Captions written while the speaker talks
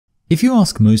If you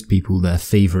ask most people their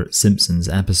favourite Simpsons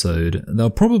episode, they'll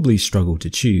probably struggle to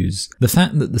choose. The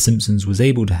fact that The Simpsons was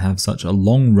able to have such a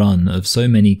long run of so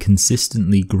many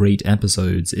consistently great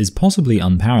episodes is possibly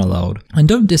unparalleled, and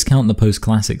don't discount the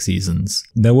post-classic seasons.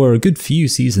 There were a good few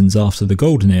seasons after the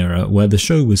golden era where the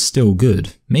show was still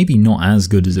good, maybe not as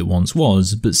good as it once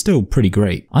was, but still pretty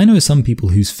great. I know some people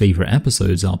whose favourite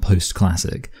episodes are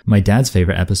post-classic. My dad's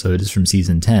favourite episode is from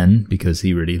season 10, because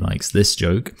he really likes this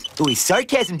joke. Oh, a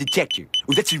sarcasm detector.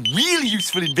 Oh, that's a really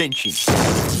useful invention.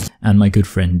 And my good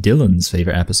friend Dylan's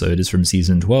favourite episode is from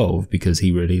season 12, because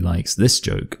he really likes this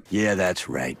joke. Yeah, that's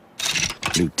right.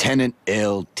 Lieutenant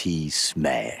L.T.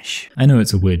 Smash. I know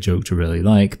it's a weird joke to really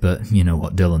like, but you know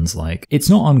what Dylan's like. It's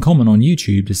not uncommon on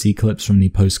YouTube to see clips from the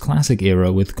post-classic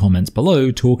era with comments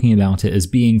below talking about it as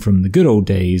being from the good old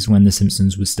days when The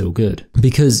Simpsons was still good.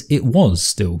 Because it was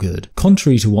still good.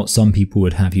 Contrary to what some people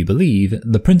would have you believe,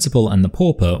 The Principal and the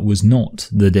Pauper was not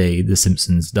the day The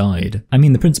Simpsons died. I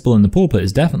mean, The Principal and the Pauper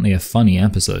is definitely a funny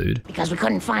episode. Because we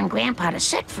couldn't find Grandpa to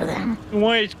sit for them.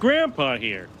 Why is Grandpa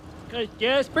here? Because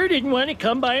Jasper didn't want to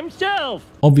come by himself.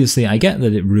 Obviously, I get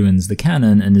that it ruins the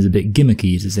canon and is a bit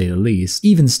gimmicky to say the least.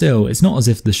 Even still, it's not as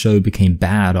if the show became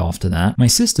bad after that. My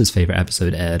sister's favourite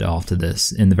episode aired after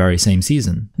this, in the very same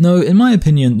season. No, in my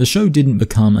opinion, the show didn't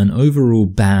become an overall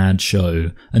bad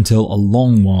show until a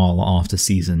long while after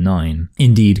season 9.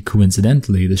 Indeed,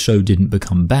 coincidentally, the show didn't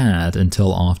become bad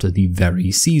until after the very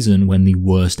season when the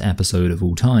worst episode of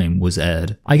all time was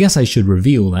aired. I guess I should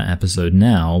reveal that episode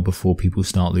now before people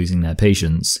start losing their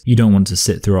patience. You don't want to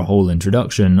sit through a whole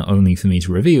introduction only for me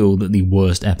to reveal that the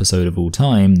worst episode of all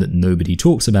time that nobody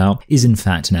talks about is in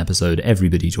fact an episode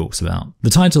everybody talks about.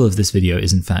 The title of this video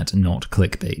is in fact not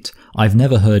clickbait. I've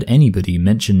never heard anybody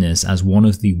mention this as one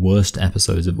of the worst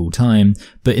episodes of all time,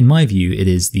 but in my view it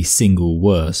is the single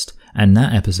worst. And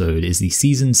that episode is the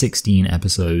season 16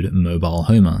 episode Mobile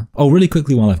Homer. Oh, really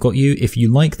quickly while I've got you, if you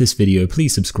like this video,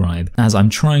 please subscribe, as I'm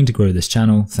trying to grow this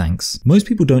channel, thanks. Most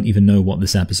people don't even know what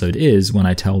this episode is when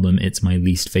I tell them it's my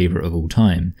least favourite of all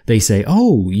time. They say,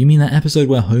 oh, you mean that episode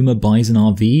where Homer buys an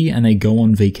RV and they go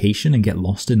on vacation and get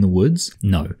lost in the woods?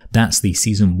 No, that's the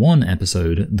season 1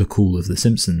 episode, The Cool of the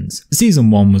Simpsons. Season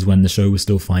 1 was when the show was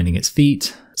still finding its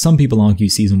feet. Some people argue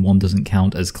season 1 doesn't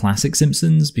count as classic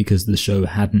Simpsons because the show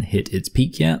hadn't hit its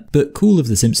peak yet, but Cool of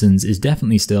the Simpsons is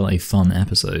definitely still a fun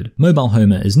episode. Mobile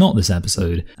Homer is not this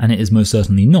episode, and it is most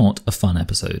certainly not a fun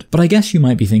episode. But I guess you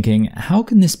might be thinking, how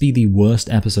can this be the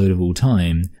worst episode of all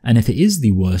time? And if it is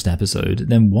the worst episode,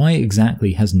 then why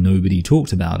exactly has nobody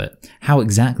talked about it? How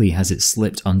exactly has it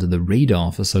slipped under the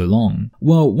radar for so long?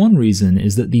 Well, one reason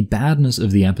is that the badness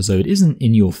of the episode isn't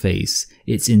in your face,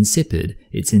 it's insipid,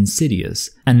 it's insidious,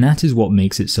 and that is what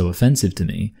makes it so offensive to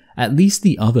me. At least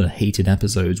the other hated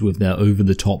episodes with their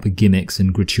over-the-top gimmicks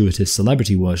and gratuitous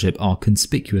celebrity worship are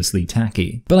conspicuously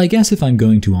tacky. But I guess if I'm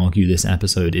going to argue this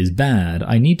episode is bad,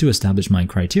 I need to establish my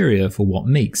criteria for what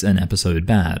makes an episode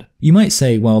bad. You might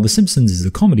say, well, The Simpsons is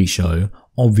a comedy show,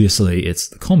 obviously it's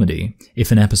the comedy.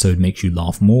 If an episode makes you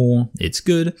laugh more, it's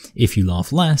good. If you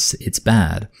laugh less, it's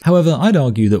bad. However, I'd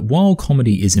argue that while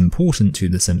comedy is important to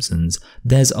The Simpsons,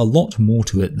 there's a lot more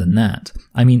to it than that.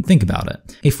 I mean, think about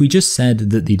it. If we just said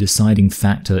that the deciding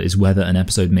factor is whether an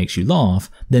episode makes you laugh,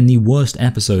 then the worst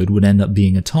episode would end up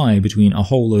being a tie between a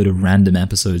whole load of random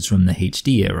episodes from the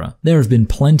HD era. There have been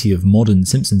plenty of modern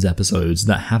Simpsons episodes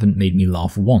that haven't made me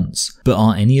laugh once, but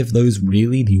are any of those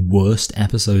really the worst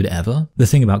episode ever? The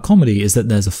thing about comedy is that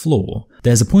there's a flaw.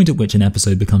 There's a point at which an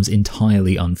episode becomes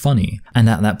entirely unfunny, and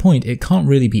at that point it can't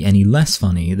really be any less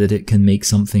funny that it can make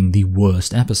something the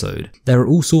worst episode. There are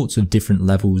all sorts of different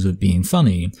levels of being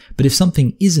funny, but if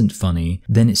something isn't funny,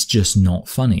 then it's just not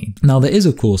funny. Now there is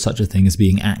of course such a thing as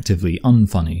being actively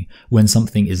unfunny, when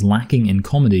something is lacking in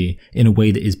comedy in a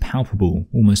way that is palpable,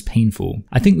 almost painful.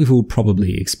 I think we've all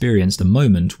probably experienced a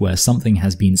moment where something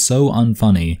has been so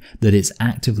unfunny that it's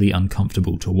actively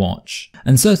uncomfortable to watch.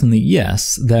 And certainly,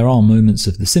 yes, there are moments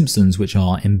of The Simpsons which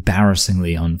are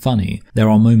embarrassingly unfunny. There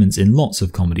are moments in lots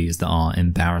of comedies that are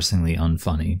embarrassingly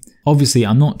unfunny. Obviously,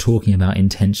 I'm not talking about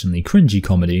intentionally cringy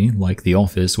comedy, like The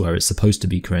Office where it's supposed to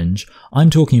be cringe. I'm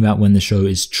talking about when the show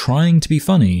is trying to be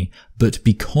funny, but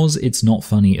because it's not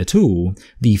funny at all,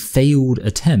 the failed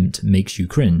attempt makes you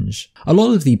cringe. A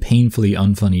lot of the painfully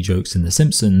unfunny jokes in The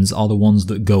Simpsons are the ones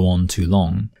that go on too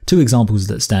long. Two examples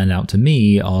that stand out to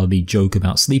me are the joke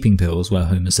about sleeping pills where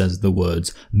Homer says the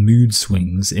words mood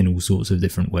swings in all sorts of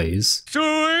different ways.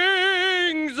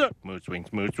 Swings! Mood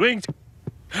swings, mood swings.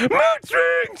 Mood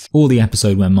swings! Or the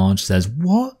episode where Marge says,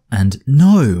 what? And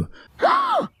no.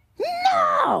 No!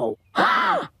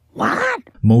 What?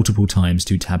 multiple times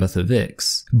to Tabitha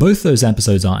Vicks. Both those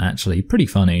episodes are actually pretty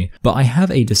funny, but I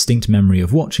have a distinct memory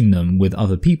of watching them with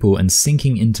other people and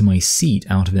sinking into my seat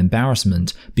out of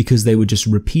embarrassment because they were just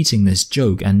repeating this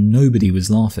joke and nobody was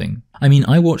laughing. I mean,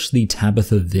 I watched the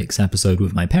Tabitha Vicks episode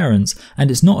with my parents, and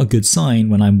it's not a good sign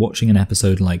when I'm watching an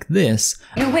episode like this,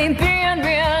 You ain't being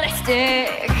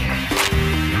realistic.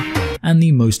 and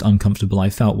the most uncomfortable I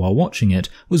felt while watching it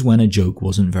was when a joke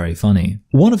wasn't very funny.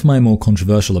 One of my more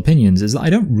controversial opinions is that I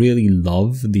don't really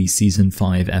love the season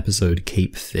 5 episode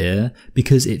Cape Fear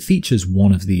because it features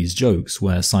one of these jokes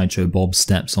where Sideshow Bob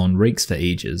steps on rakes for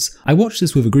ages. I watched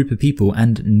this with a group of people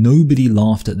and nobody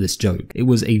laughed at this joke. It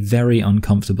was a very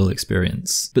uncomfortable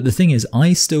experience. But the thing is,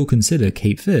 I still consider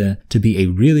Cape Fear to be a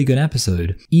really good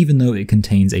episode, even though it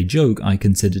contains a joke I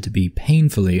consider to be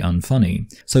painfully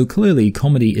unfunny. So clearly,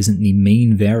 comedy isn't the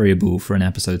main variable for an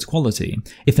episode's quality.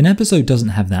 If an episode doesn't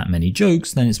have that many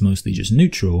jokes, then it's mostly just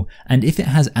neutral, and if it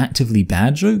has actively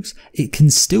bad jokes, it can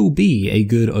still be a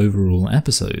good overall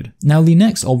episode. Now, the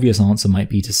next obvious answer might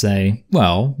be to say,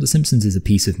 well, The Simpsons is a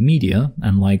piece of media,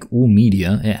 and like all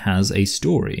media, it has a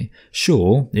story.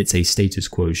 Sure, it's a status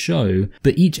quo show,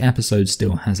 but each episode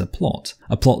still has a plot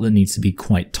that needs to be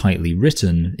quite tightly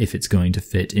written if it's going to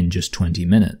fit in just 20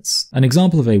 minutes. An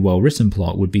example of a well-written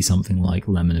plot would be something like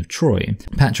Lemon of Troy.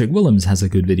 Patrick Willems has a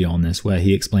good video on this where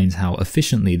he explains how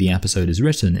efficiently the episode is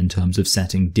written in terms of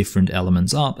setting different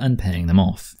elements up and paying them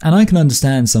off. And I can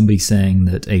understand somebody saying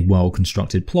that a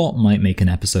well-constructed plot might make an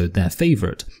episode their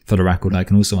favourite. For the record, I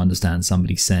can also understand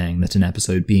somebody saying that an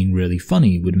episode being really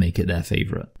funny would make it their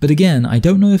favourite. But again, I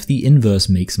don't know if the inverse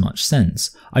makes much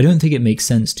sense. I don't think it makes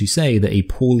sense to say that a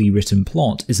poorly written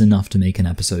plot is enough to make an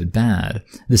episode bad.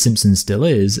 The Simpsons still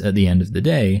is, at the end of the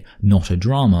day, not a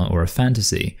drama or a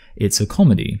fantasy. It's a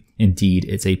comedy. Indeed,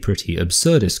 it's a pretty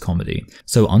absurdist comedy.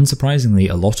 So unsurprisingly,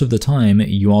 a lot of the time,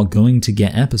 you are going to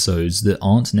get episodes that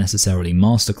aren't necessarily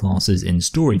masterclasses in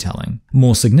storytelling.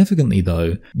 More significantly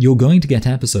though, you're going to get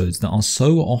episodes that are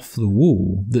so off the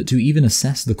wall that to even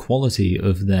assess the quality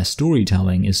of their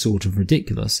storytelling is sort of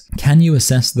ridiculous. Can you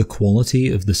assess the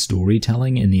quality of the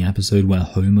storytelling in the episode where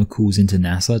Homer calls into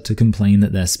NASA to complain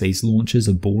that their space launches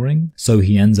are boring? So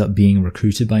he ends up being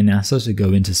recruited by NASA to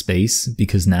go into space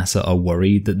because NASA are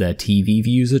worried that their TV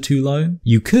views are too low?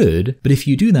 You could, but if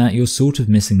you do that, you're sort of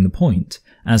missing the point.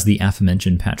 As the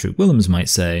aforementioned Patrick Willems might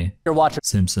say, You're watching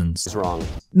Simpsons is wrong.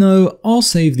 No, I'll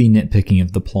save the nitpicking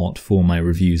of the plot for my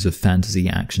reviews of fantasy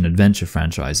action adventure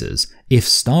franchises. If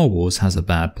Star Wars has a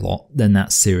bad plot, then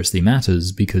that seriously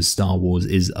matters because Star Wars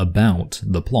is about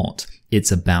the plot.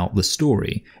 It's about the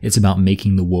story. It's about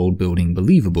making the world building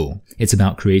believable. It's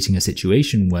about creating a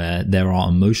situation where there are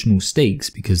emotional stakes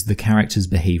because the characters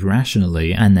behave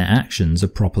rationally and their actions are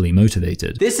properly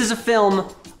motivated. This is a film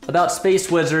about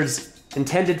space wizards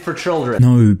intended for children.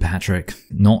 No, Patrick,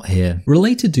 not here.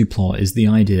 Related to plot is the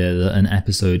idea that an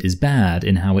episode is bad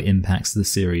in how it impacts the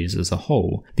series as a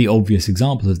whole. The obvious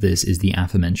example of this is the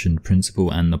aforementioned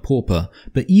Principal and the Pauper,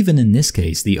 but even in this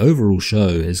case, the overall show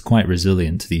is quite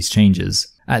resilient to these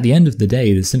changes. At the end of the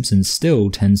day, The Simpsons still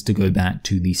tends to go back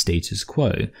to the status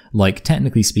quo. Like,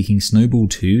 technically speaking, Snowball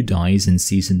 2 dies in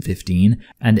season 15,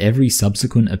 and every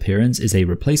subsequent appearance is a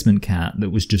replacement cat that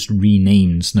was just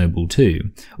renamed Snowball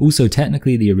 2. Also,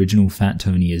 technically the original Fat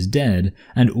Tony is dead,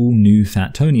 and all new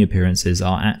Fat Tony appearances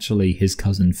are actually his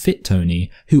cousin Fit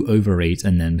Tony, who overate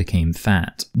and then became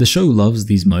fat. The show loves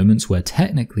these moments where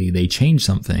technically they change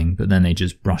something, but then they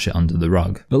just brush it under the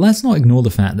rug. But let's not ignore the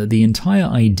fact that the entire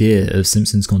idea of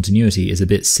Simpsons continuity is a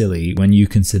bit silly when you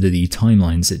consider the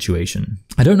timeline situation.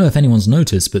 I don't know if anyone's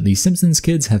noticed, but the Simpsons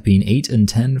kids have been 8 and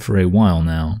 10 for a while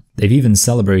now. They've even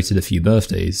celebrated a few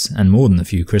birthdays, and more than a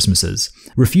few Christmases.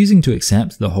 Refusing to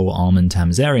accept the whole Armin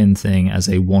Tamzarian thing as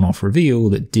a one-off reveal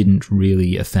that didn't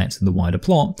really affect the wider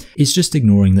plot is just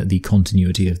ignoring that the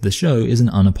continuity of the show is an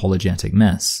unapologetic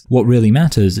mess. What really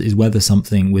matters is whether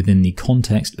something within the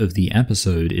context of the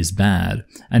episode is bad,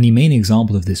 and the main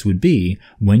example of this would be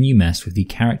when you mess with the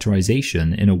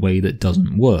characterization in a way that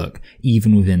doesn't work,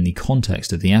 even within the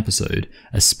context of the episode,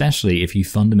 especially if you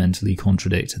fundamentally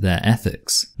contradict their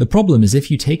ethics. The problem is if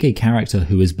you take a character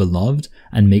who is beloved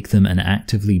and make them an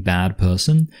actively bad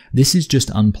person, this is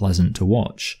just unpleasant to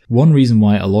watch. One reason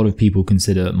why a lot of people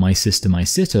consider My Sister, My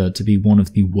Sitter to be one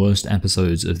of the worst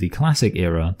episodes of the classic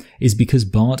era is because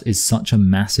Bart is such a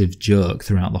massive jerk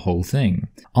throughout the whole thing.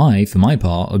 I, for my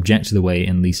part, object to the way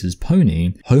in Lisa's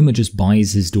Pony, Homer just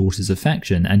buys his daughter's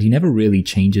affection and he never really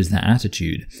changes that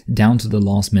attitude. Down to the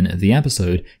last minute of the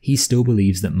episode, he still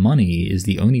believes that money is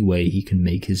the only way he can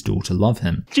make his daughter love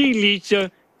him. Gee,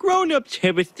 Lisa, Grown-ups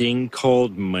have a thing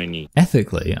called money.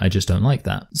 Ethically, I just don't like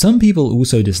that. Some people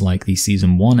also dislike the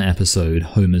season 1 episode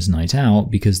Homer's Night Out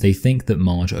because they think that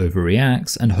Marge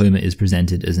overreacts and Homer is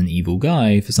presented as an evil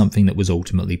guy for something that was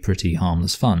ultimately pretty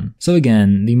harmless fun. So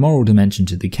again, the moral dimension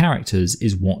to the characters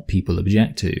is what people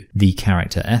object to, the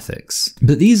character ethics.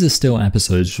 But these are still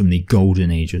episodes from the golden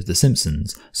age of The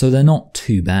Simpsons, so they're not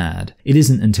too bad. It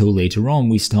isn't until later on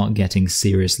we start getting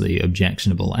seriously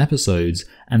objectionable episodes,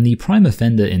 and the prime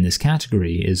offender in this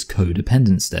category is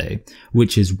Codependence Day,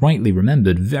 which is rightly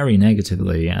remembered very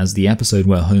negatively as the episode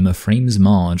where Homer frames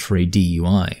Marge for a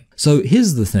DUI. So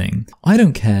here's the thing, I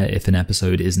don't care if an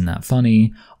episode isn't that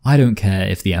funny, I don't care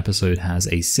if the episode has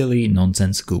a silly,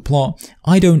 nonsensical plot,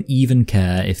 I don't even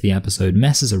care if the episode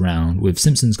messes around with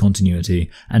Simpsons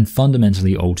continuity and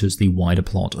fundamentally alters the wider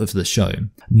plot of the show.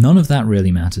 None of that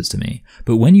really matters to me,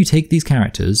 but when you take these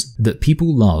characters that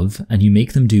people love and you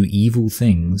make them do evil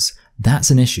things,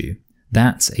 that's an issue.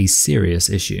 That's a serious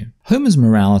issue. Homer's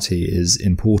morality is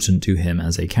important to him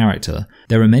as a character.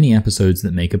 There are many episodes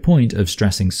that make a point of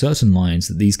stressing certain lines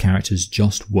that these characters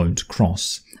just won't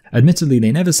cross. Admittedly,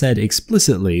 they never said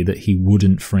explicitly that he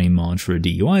wouldn't frame Marge for a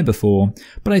DUI before,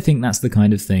 but I think that's the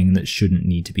kind of thing that shouldn't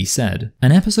need to be said.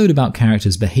 An episode about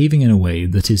characters behaving in a way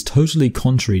that is totally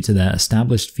contrary to their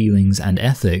established feelings and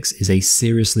ethics is a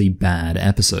seriously bad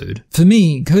episode. For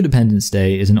me, Codependence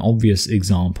Day is an obvious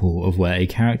example of where a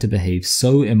character behaves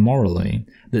so immorally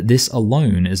that this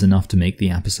alone is enough to make the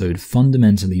episode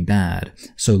fundamentally bad,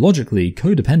 so logically,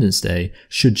 Codependence Day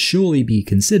should surely be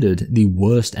considered the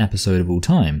worst episode of all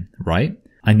time, right?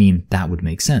 I mean, that would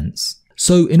make sense.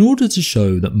 So in order to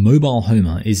show that Mobile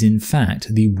Homer is in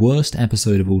fact the worst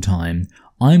episode of all time,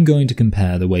 I'm going to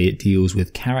compare the way it deals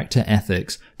with character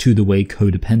ethics to the way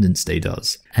Codependence Day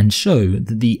does, and show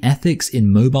that the ethics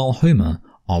in Mobile Homer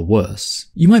are worse.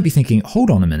 You might be thinking, hold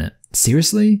on a minute,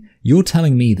 seriously? You're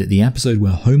telling me that the episode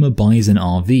where Homer buys an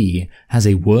RV has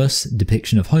a worse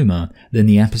depiction of Homer than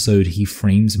the episode he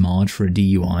frames Marge for a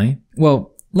DUI?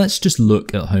 Well, let's just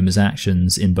look at Homer's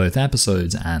actions in both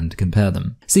episodes and compare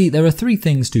them. See, there are 3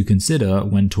 things to consider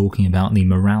when talking about the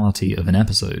morality of an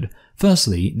episode.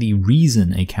 Firstly, the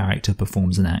reason a character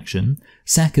performs an action.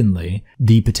 Secondly,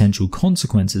 the potential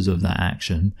consequences of that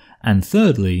action. And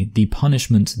thirdly, the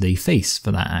punishment they face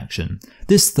for that action.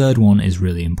 This third one is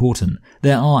really important.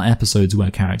 There are episodes where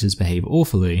characters behave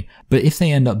awfully, but if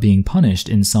they end up being punished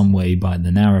in some way by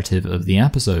the narrative of the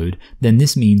episode, then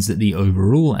this means that the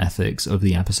overall ethics of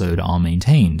the episode are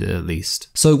maintained, at least.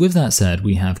 So with that said,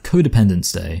 we have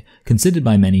Codependence Day, considered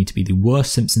by many to be the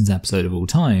worst Simpsons episode of all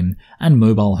time, and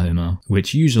Mobile Homer,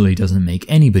 which usually doesn't make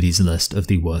anybody's list of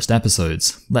the worst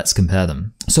episodes. Let's compare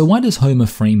them. So why does Homer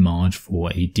frame Marge for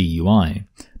a DUI?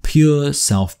 Pure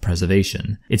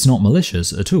self-preservation. It's not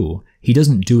malicious at all. He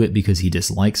doesn't do it because he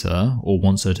dislikes her or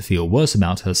wants her to feel worse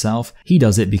about herself. He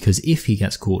does it because if he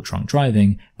gets caught drunk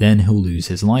driving, then he'll lose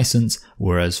his license,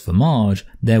 whereas for Marge,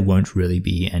 there won't really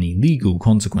be any legal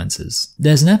consequences.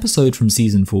 There's an episode from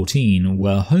season 14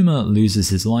 where Homer loses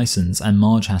his license and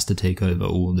Marge has to take over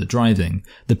all the driving.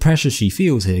 The pressure she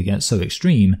feels here gets so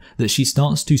extreme that she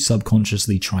starts to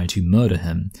subconsciously try to murder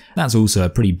him. That's also a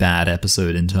pretty bad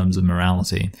episode in terms of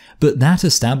morality, but that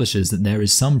establishes that there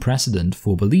is some precedent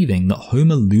for believing that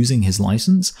Homer losing his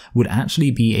license would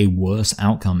actually be a worse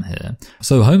outcome here.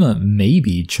 So Homer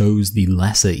maybe chose the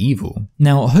lesser evil.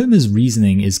 Now, Homer's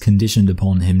reasoning is conditioned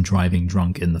upon him driving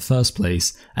drunk in the first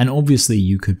place, and obviously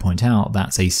you could point out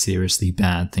that's a seriously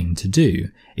bad thing to do.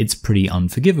 It's pretty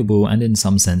unforgivable, and in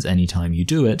some sense anytime you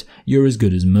do it, you're as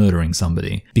good as murdering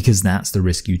somebody, because that's the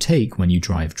risk you take when you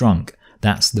drive drunk.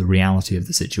 That's the reality of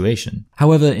the situation.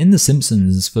 However, in The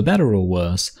Simpsons, for better or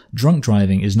worse, drunk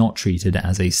driving is not treated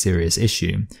as a serious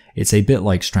issue. It's a bit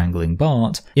like strangling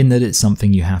Bart, in that it's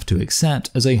something you have to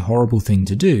accept as a horrible thing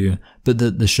to do, but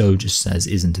that the show just says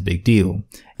isn't a big deal.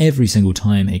 Every single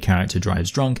time a character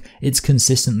drives drunk, it's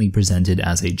consistently presented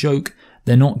as a joke.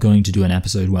 They're not going to do an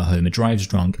episode where Homer drives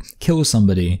drunk, kills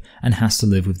somebody, and has to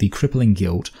live with the crippling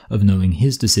guilt of knowing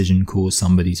his decision caused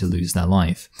somebody to lose their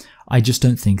life. I just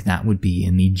don't think that would be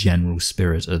in the general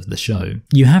spirit of the show.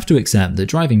 You have to accept that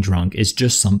driving drunk is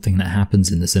just something that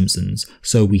happens in The Simpsons,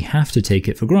 so we have to take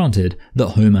it for granted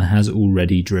that Homer has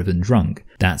already driven drunk.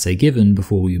 That's a given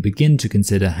before we begin to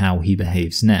consider how he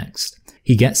behaves next.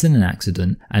 He gets in an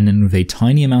accident, and then with a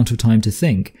tiny amount of time to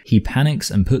think, he panics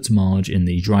and puts Marge in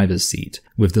the driver's seat,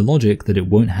 with the logic that it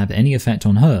won't have any effect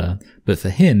on her, but for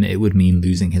him it would mean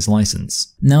losing his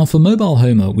license. Now for Mobile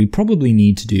Homer, we probably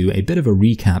need to do a bit of a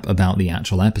recap about the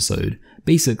actual episode.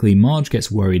 Basically, Marge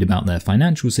gets worried about their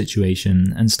financial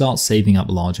situation and starts saving up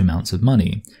large amounts of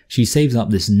money. She saves up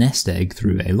this nest egg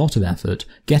through a lot of effort,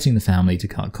 getting the family to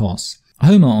cut costs.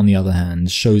 Homer, on the other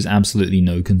hand, shows absolutely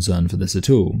no concern for this at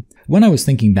all. When I was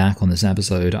thinking back on this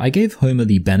episode, I gave Homer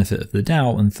the benefit of the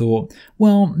doubt and thought,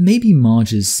 well, maybe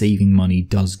Marge's saving money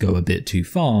does go a bit too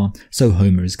far, so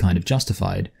Homer is kind of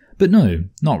justified. But no,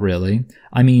 not really.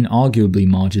 I mean, arguably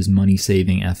Marge's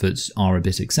money-saving efforts are a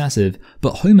bit excessive,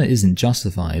 but Homer isn't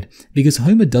justified, because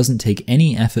Homer doesn't take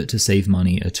any effort to save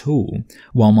money at all.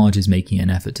 While Marge is making an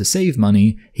effort to save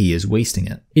money, he is wasting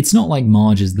it. It's not like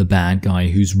Marge is the bad guy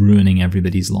who's ruining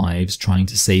everybody's lives trying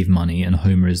to save money and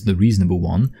Homer is the reasonable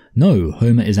one. No,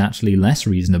 Homer is actually less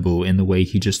reasonable in the way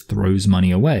he just throws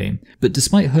money away. But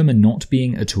despite Homer not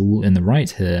being at all in the right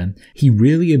here, he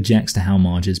really objects to how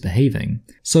Marge is behaving.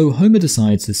 So Homer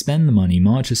decides to spend the money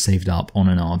Marge has saved up on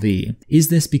an RV. Is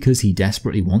this because he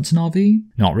desperately wants an RV?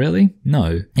 Not really,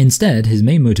 no. Instead, his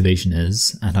main motivation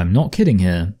is, and I'm not kidding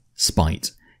here,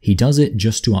 spite. He does it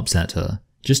just to upset her,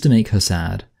 just to make her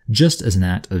sad, just as an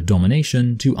act of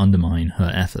domination to undermine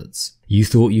her efforts. You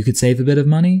thought you could save a bit of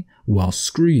money? Well,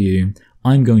 screw you.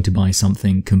 I'm going to buy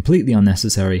something completely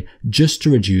unnecessary just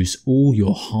to reduce all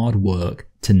your hard work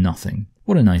to nothing.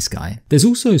 What a nice guy. There's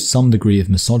also some degree of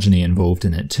misogyny involved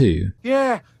in it too.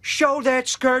 Yeah, show that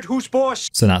skirt who's boss.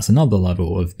 So that's another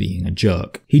level of being a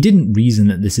jerk. He didn't reason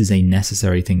that this is a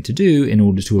necessary thing to do in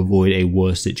order to avoid a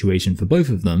worse situation for both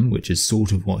of them, which is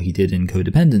sort of what he did in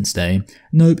Codependence Day.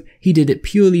 Nope, he did it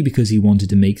purely because he wanted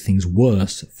to make things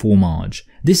worse for Marge.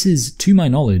 This is, to my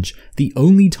knowledge, the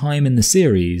only time in the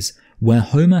series where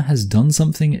Homer has done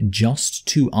something just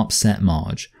to upset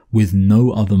Marge, with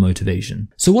no other motivation.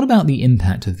 So what about the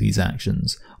impact of these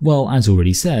actions? Well, as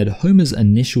already said, Homer's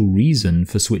initial reason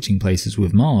for switching places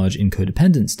with Marge in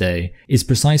Codependence Day is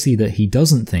precisely that he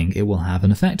doesn't think it will have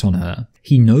an effect on her.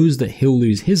 He knows that he'll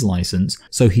lose his license,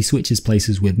 so he switches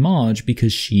places with Marge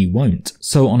because she won't.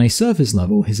 So on a surface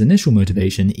level, his initial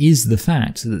motivation is the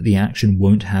fact that the action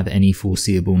won't have any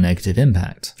foreseeable negative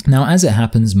impact. Now, as it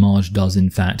happens, Marge does in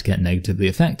fact get negatively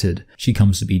affected. She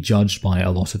comes to be judged by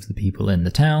a lot of the people in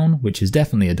the town, which is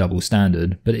definitely a double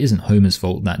standard, but it isn't Homer's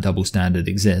fault that double standard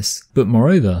exists. But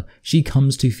moreover, she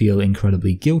comes to feel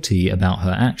incredibly guilty about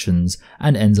her actions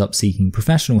and ends up seeking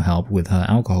professional help with her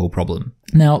alcohol problem.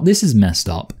 Now, this is messed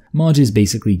up. Marge is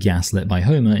basically gaslit by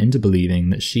Homer into believing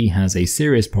that she has a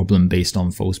serious problem based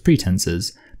on false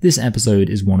pretenses. This episode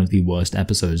is one of the worst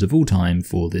episodes of all time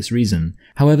for this reason.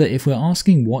 However, if we're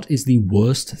asking what is the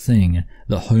worst thing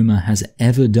that Homer has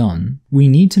ever done, we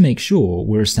need to make sure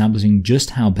we're establishing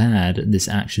just how bad this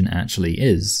action actually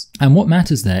is. And what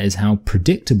matters there is how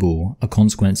predictable a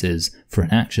consequence is for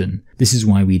an action. This is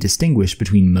why we distinguish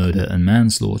between murder and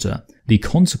manslaughter. The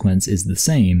consequence is the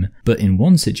same, but in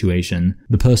one situation,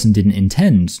 the person didn't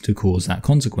intend to cause that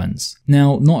consequence.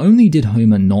 Now, not only did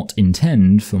Homer not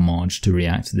intend for Marge to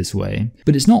react this way,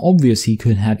 but it's not obvious he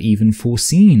could have even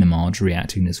foreseen Marge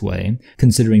reacting this way,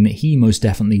 considering that he most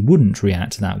definitely wouldn't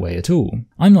react that way at all.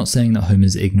 I'm not saying that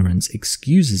Homer's ignorance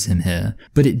excuses him here,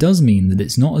 but it does mean that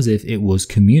it's not as if it was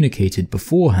communicated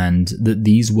beforehand that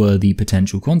these were the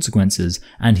potential consequences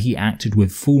and he acted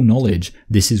with full knowledge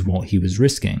this is what he was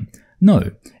risking.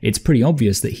 No, it's pretty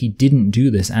obvious that he didn't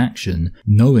do this action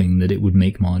knowing that it would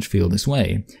make Marge feel this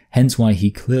way, hence why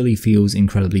he clearly feels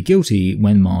incredibly guilty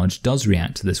when Marge does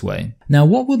react this way. Now,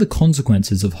 what were the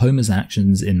consequences of Homer's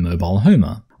actions in Mobile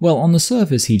Homer? Well, on the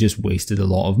surface he just wasted a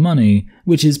lot of money,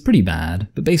 which is pretty bad,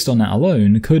 but based on that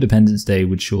alone, Codependence Day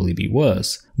would surely be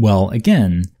worse. Well,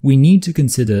 again, we need to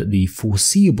consider the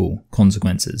foreseeable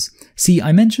consequences. See,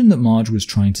 I mentioned that Marge was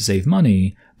trying to save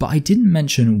money, but I didn't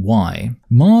mention why.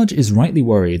 Marge is rightly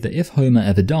worried that if Homer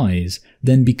ever dies,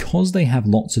 then because they have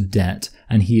lots of debt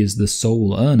and he is the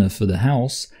sole earner for the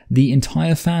house, the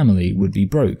entire family would be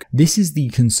broke. This is the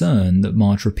concern that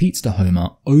Marge repeats to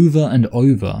Homer over and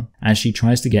over as she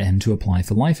tries to get him to apply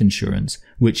for life insurance,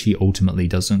 which he ultimately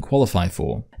doesn't qualify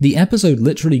for. The episode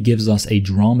literally gives us a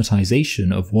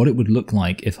dramatization of what it would look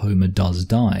like if Homer does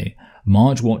die.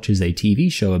 Marge watches a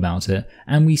TV show about it,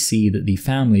 and we see that the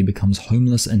family becomes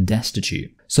homeless and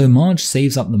destitute. So Marge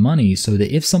saves up the money so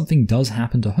that if something does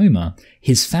happen to Homer,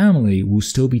 his family will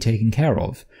still be taken care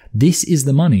of. This is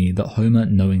the money that Homer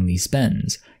knowingly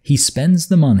spends. He spends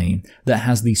the money that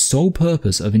has the sole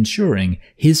purpose of ensuring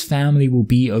his family will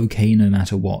be okay no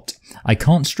matter what. I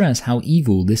can't stress how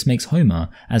evil this makes Homer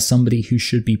as somebody who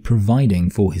should be providing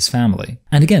for his family.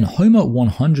 And again, Homer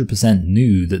 100%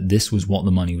 knew that this was what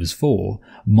the money was for.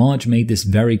 Marge made this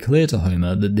very clear to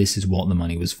Homer that this is what the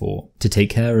money was for, to take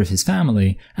care of his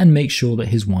family and make sure that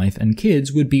his wife and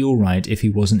kids would be alright if he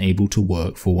wasn't able to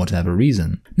work for whatever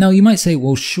reason. Now you might say,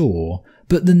 well sure,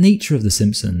 but the nature of The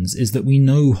Simpsons is that we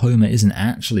know Homer isn't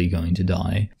actually going to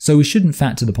die, so we shouldn't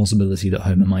factor the possibility that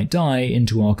Homer might die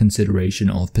into our consideration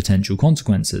of potential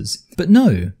consequences. But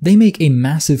no, they make a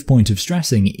massive point of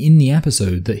stressing in the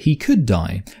episode that he could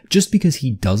die. Just because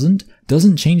he doesn't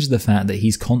change the fact that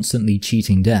he's constantly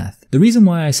cheating death. The reason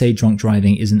why I say drunk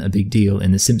driving isn't a big deal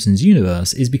in the Simpsons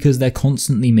universe is because they're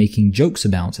constantly making jokes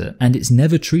about it, and it's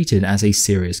never treated as a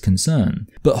serious concern.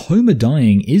 But Homer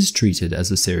dying is treated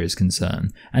as a serious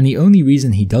concern, and the only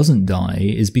reason he doesn't die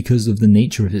is because of the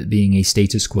nature of it being a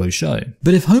status quo show.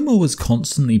 But if Homer was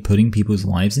constantly putting people's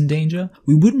lives in danger,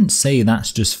 we wouldn't say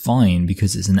that's just fine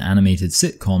because it's an animated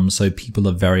sitcom, so people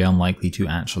are very unlikely to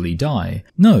actually die.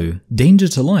 No, danger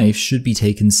to life should be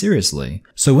taken seriously.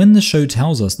 So when the show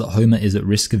tells us that Homer is at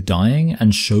risk of dying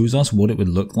and shows us what it would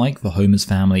look like for Homer's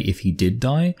family if he did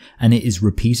die, and it is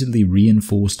repeatedly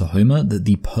reinforced to Homer that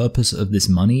the purpose of this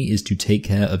money is to take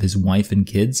care of his wife and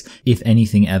kids if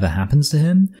anything ever happens to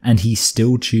him, and he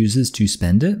still chooses to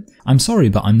spend it, I'm sorry,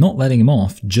 but I'm not letting him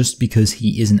off just because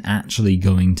he isn't actually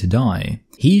going to die.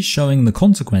 He's showing the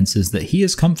consequences that he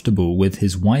is comfortable with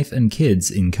his wife and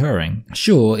kids incurring.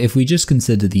 Sure, if we just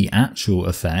consider the actual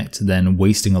effect, then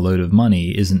wasting a load of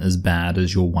money isn't as bad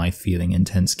as your wife feeling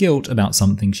intense guilt about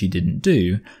something she didn't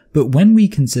do, but when we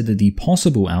consider the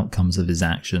possible outcomes of his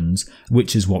actions,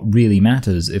 which is what really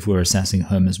matters if we're assessing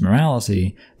Homer's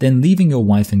morality, then leaving your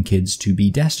wife and kids to be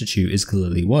destitute is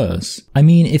clearly worse. I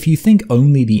mean, if you think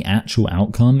only the actual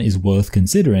outcome is worth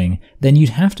considering, then you'd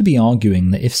have to be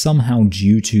arguing that if somehow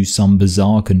due to some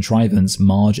bizarre contrivance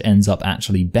Marge ends up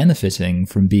actually benefiting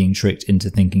from being tricked into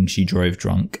thinking she drove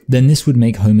drunk, then this would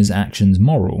make Homer's actions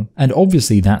moral, and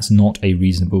obviously that's not a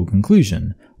reasonable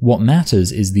conclusion. What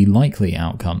matters is the likely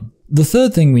outcome. The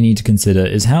third thing we need to consider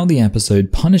is how the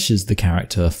episode punishes the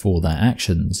character for their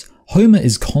actions. Homer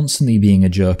is constantly being a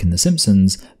jerk in The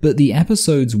Simpsons, but the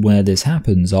episodes where this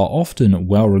happens are often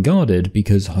well regarded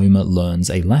because Homer learns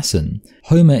a lesson.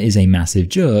 Homer is a massive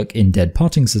jerk in Dead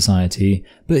Putting Society,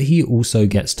 but he also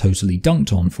gets totally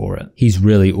dunked on for it. He's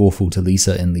really awful to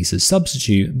Lisa in Lisa's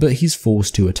Substitute, but he's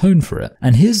forced to atone for it.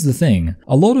 And here's the thing,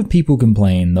 a lot of people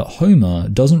complain that Homer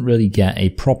doesn't really get a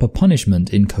proper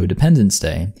punishment in Codependence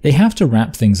Day. They have to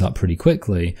wrap things up pretty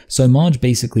quickly, so Marge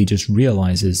basically just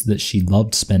realizes that she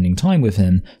loved spending time with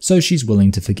him, so she's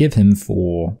willing to forgive him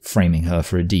for framing her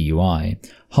for a DUI.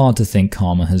 Hard to think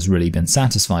karma has really been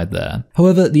satisfied there.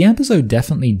 However, the episode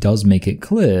definitely does make it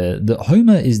clear that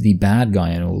Homer is the bad guy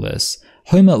in all this.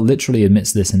 Homer literally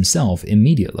admits this himself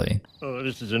immediately. Oh,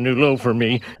 this is a new low for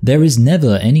me. There is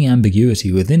never any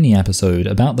ambiguity within the episode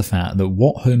about the fact that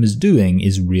what Homer's doing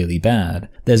is really bad.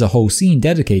 There's a whole scene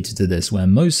dedicated to this where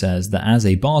Moe says that as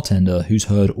a bartender who's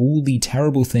heard all the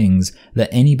terrible things that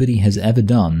anybody has ever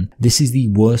done, this is the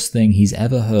worst thing he's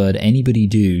ever heard anybody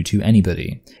do to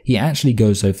anybody. He actually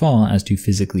goes so far as to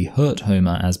physically hurt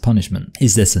Homer as punishment.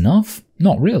 Is this enough?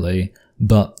 Not really.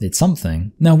 But it's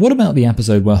something. Now what about the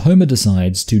episode where Homer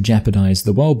decides to jeopardize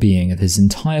the well-being of his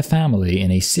entire family in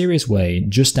a serious way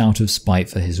just out of spite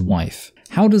for his wife?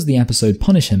 How does the episode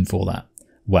punish him for that?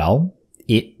 Well,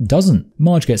 it doesn't.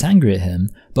 Marge gets angry at him,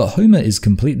 but Homer is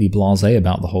completely blasé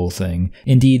about the whole thing.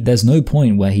 Indeed, there's no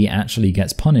point where he actually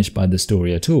gets punished by the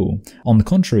story at all. On the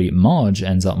contrary, Marge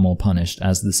ends up more punished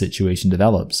as the situation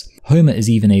develops. Homer is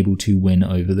even able to win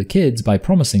over the kids by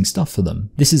promising stuff for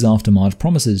them. This is after Marge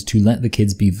promises to let the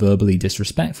kids be verbally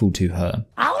disrespectful to her.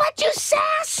 I'll let you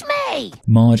sass me!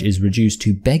 Marge is reduced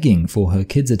to begging for her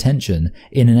kids' attention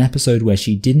in an episode where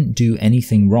she didn't do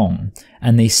anything wrong,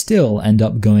 and they still end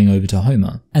up going over to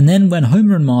Homer. And then when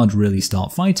Homer and Marge really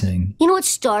start fighting... You know what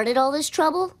started all this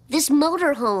trouble? This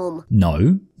motorhome.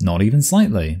 No, not even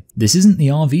slightly. This isn't the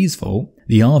RV's fault.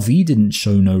 The RV didn't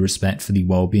show no respect for the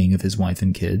well-being of his wife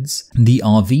and kids. The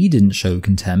RV didn't show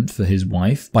contempt for his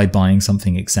wife by buying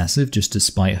something excessive just to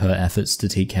spite her efforts to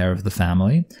take care of the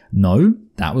family. No,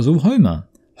 that was all Homer.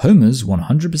 Homer's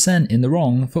 100% in the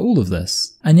wrong for all of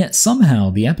this. And yet somehow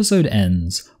the episode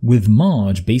ends with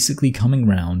Marge basically coming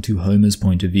round to Homer's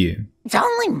point of view. It's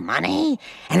only money,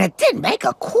 and it did make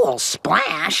a cool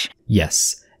splash.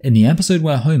 Yes, in the episode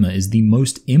where Homer is the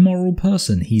most immoral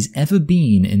person he's ever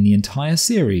been in the entire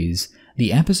series,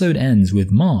 the episode ends with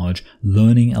Marge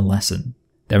learning a lesson.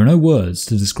 There are no words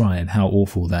to describe how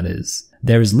awful that is.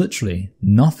 There is literally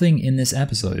nothing in this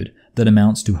episode that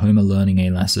amounts to Homer learning a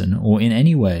lesson or in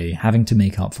any way having to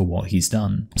make up for what he's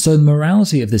done. So the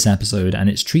morality of this episode and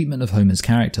its treatment of Homer's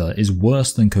character is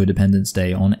worse than Codependence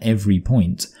Day on every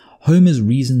point. Homer's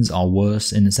reasons are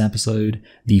worse in this episode,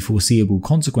 the foreseeable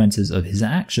consequences of his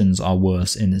actions are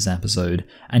worse in this episode,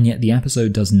 and yet the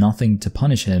episode does nothing to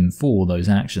punish him for those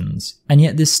actions. And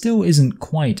yet this still isn't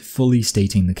quite fully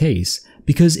stating the case,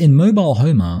 because in Mobile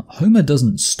Homer, Homer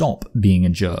doesn't stop being a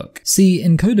jerk. See,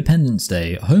 in Codependence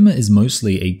Day, Homer is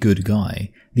mostly a good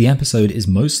guy. The episode is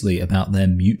mostly about their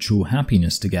mutual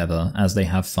happiness together as they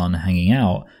have fun hanging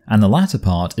out, and the latter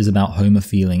part is about Homer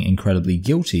feeling incredibly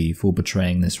guilty for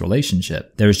betraying this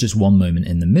relationship. There is just one moment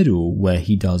in the middle where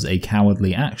he does a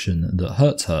cowardly action that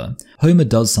hurts her. Homer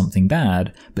does something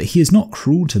bad, but he is not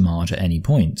cruel to Marge at any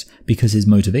point, because his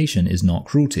motivation is not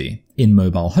cruelty. In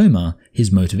Mobile Homer, his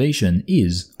motivation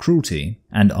is cruelty,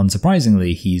 and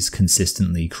unsurprisingly, he's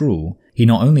consistently cruel. He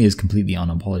not only is completely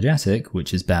unapologetic,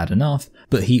 which is bad enough,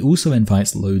 but he also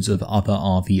invites loads of other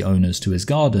RV owners to his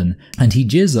garden, and he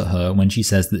jeers at her when she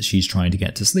says that she's trying to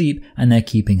get to sleep and they're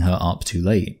keeping her up too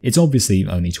late. It's obviously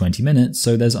only 20 minutes,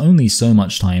 so there's only so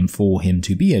much time for him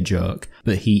to be a jerk,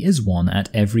 but he is one at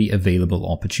every available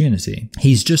opportunity.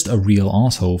 He's just a real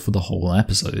asshole for the whole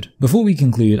episode. Before we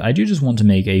conclude, I do just want to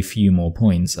make a few more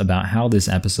points about how this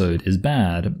episode is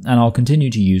bad, and I'll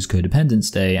continue to use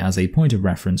Codependence Day as a point of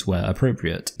reference where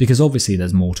appropriate, because obviously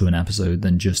there's more to an episode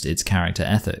than just its character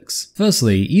ethics.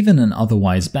 Firstly, even an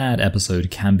otherwise bad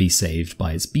episode can be saved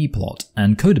by its B-plot,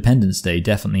 and Codependence Day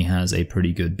definitely has a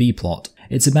pretty good B-plot.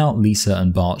 It's about Lisa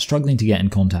and Bart struggling to get in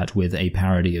contact with a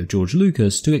parody of George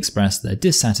Lucas to express their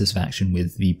dissatisfaction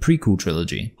with the prequel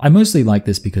trilogy. I mostly like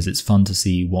this because it's fun to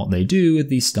see what they do with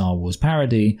the Star Wars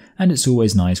parody, and it's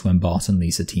always nice when Bart and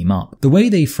Lisa team up. The way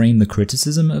they frame the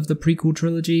criticism of the prequel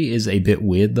trilogy is a bit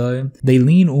weird though. They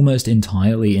lean almost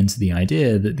entirely into the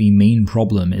idea that the main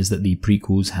problem is that the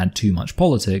prequels had too much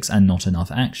politics and not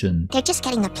enough action. They're just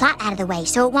getting the plot out of the way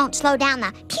so it won't slow down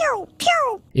the pew,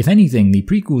 pew. If anything, the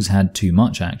prequels had too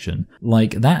much action.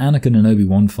 Like, that Anakin and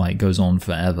Obi-Wan fight goes on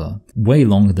forever. Way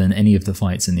longer than any of the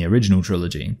fights in the original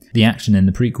trilogy. The action in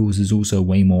the prequels is also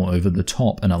way more over the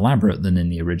top and elaborate than in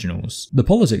the originals. The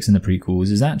politics in the prequels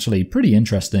is actually pretty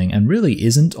interesting and really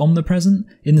isn't omnipresent.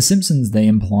 In The Simpsons, they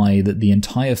imply that the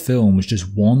entire film was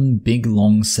just one big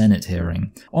long Senate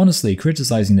hearing. Honestly,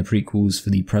 criticizing the prequels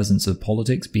for the presence of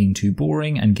politics being too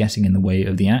boring and getting in the way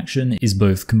of the action is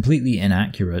both completely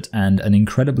inaccurate and an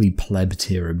incredibly pleb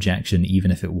tier objection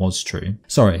even if it was true.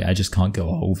 Sorry, I just can't go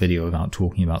a whole video without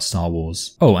talking about Star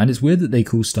Wars. Oh, and it's weird that they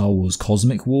call Star Wars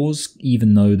Cosmic Wars,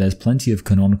 even though there's plenty of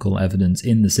canonical evidence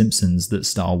in The Simpsons that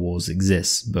Star Wars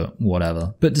exists, but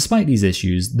whatever. But despite these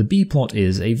issues, the B-plot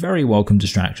is a very welcome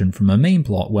distraction from a main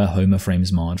plot where Homer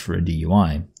frames Marge for a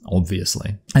DUI,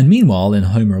 obviously. And meanwhile, in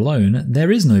Homer Alone,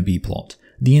 there is no B-plot.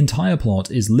 The entire plot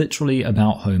is literally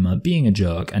about Homer being a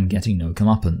jerk and getting no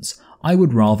comeuppance. I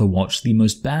would rather watch the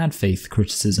most bad faith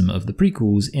criticism of the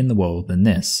prequels in the world than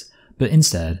this, but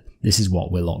instead, this is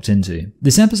what we're locked into.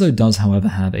 This episode does, however,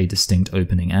 have a distinct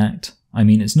opening act. I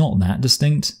mean, it's not that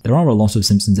distinct. There are a lot of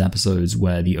Simpsons episodes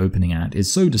where the opening act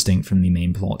is so distinct from the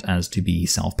main plot as to be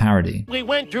self-parody. We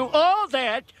went through all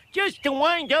that just to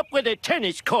wind up with a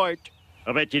tennis court.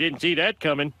 I bet you didn't see that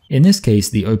coming. In this case,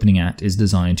 the opening act is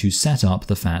designed to set up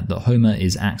the fact that Homer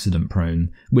is accident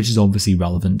prone, which is obviously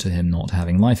relevant to him not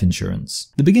having life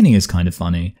insurance. The beginning is kind of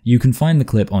funny. You can find the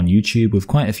clip on YouTube with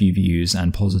quite a few views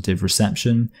and positive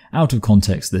reception. Out of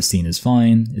context, this scene is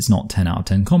fine. It's not 10 out of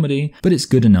 10 comedy, but it's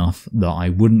good enough that I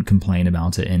wouldn't complain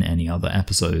about it in any other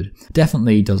episode.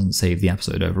 Definitely doesn't save the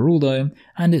episode overall though,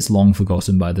 and it's long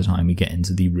forgotten by the time we get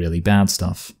into the really bad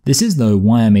stuff. This is though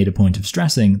why I made a point of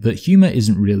stressing that humor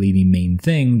isn't really the main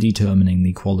thing determining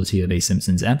the quality of a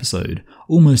Simpsons episode.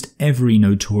 Almost every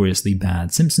notoriously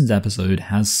bad Simpsons episode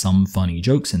has some funny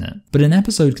jokes in it. But an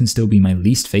episode can still be my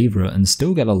least favourite and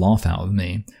still get a laugh out of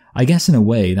me. I guess in a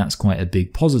way that's quite a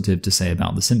big positive to say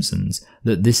about The Simpsons,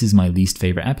 that this is my least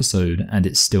favourite episode and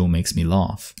it still makes me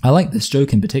laugh. I like this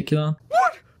joke in particular.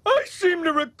 What? I seem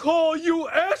to recall you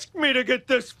asked me to get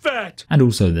this fat. And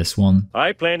also this one.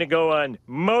 I plan to go on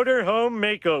motorhome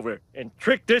makeover and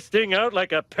trick this thing out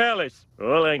like a palace.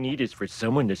 All I need is for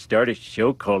someone to start a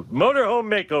show called Motorhome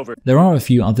Makeover. There are a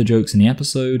few other jokes in the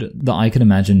episode that I can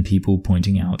imagine people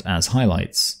pointing out as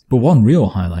highlights. But one real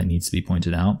highlight needs to be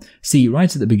pointed out. See,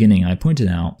 right at the beginning I pointed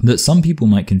out that some people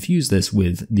might confuse this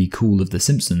with the Cool of the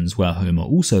Simpsons where Homer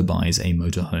also buys a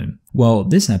motorhome. Well,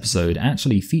 this episode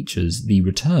actually features the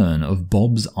return of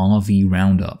Bob's RV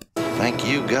Roundup. Thank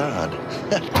you, God.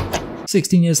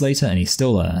 16 years later and he's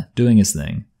still there, doing his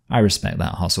thing. I respect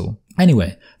that hustle.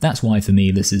 Anyway, that's why for me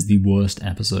this is the worst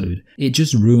episode. It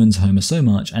just ruins Homer so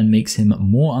much and makes him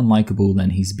more unlikable than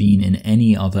he's been in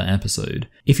any other episode.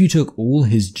 If you took all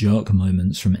his jerk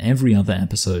moments from every other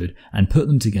episode and put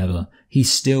them together, he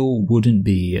still wouldn't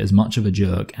be as much of a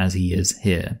jerk as he is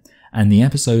here. And the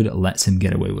episode lets him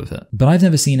get away with it. But I've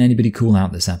never seen anybody call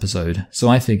out this episode, so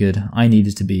I figured I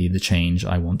needed to be the change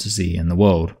I want to see in the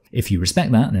world. If you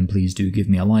respect that, then please do give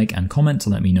me a like and comment to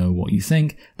let me know what you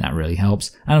think. That really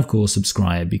helps. And of course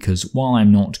subscribe, because while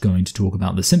I'm not going to talk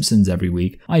about The Simpsons every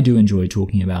week, I do enjoy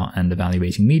talking about and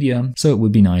evaluating media, so it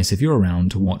would be nice if you're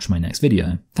around to watch my next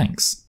video. Thanks.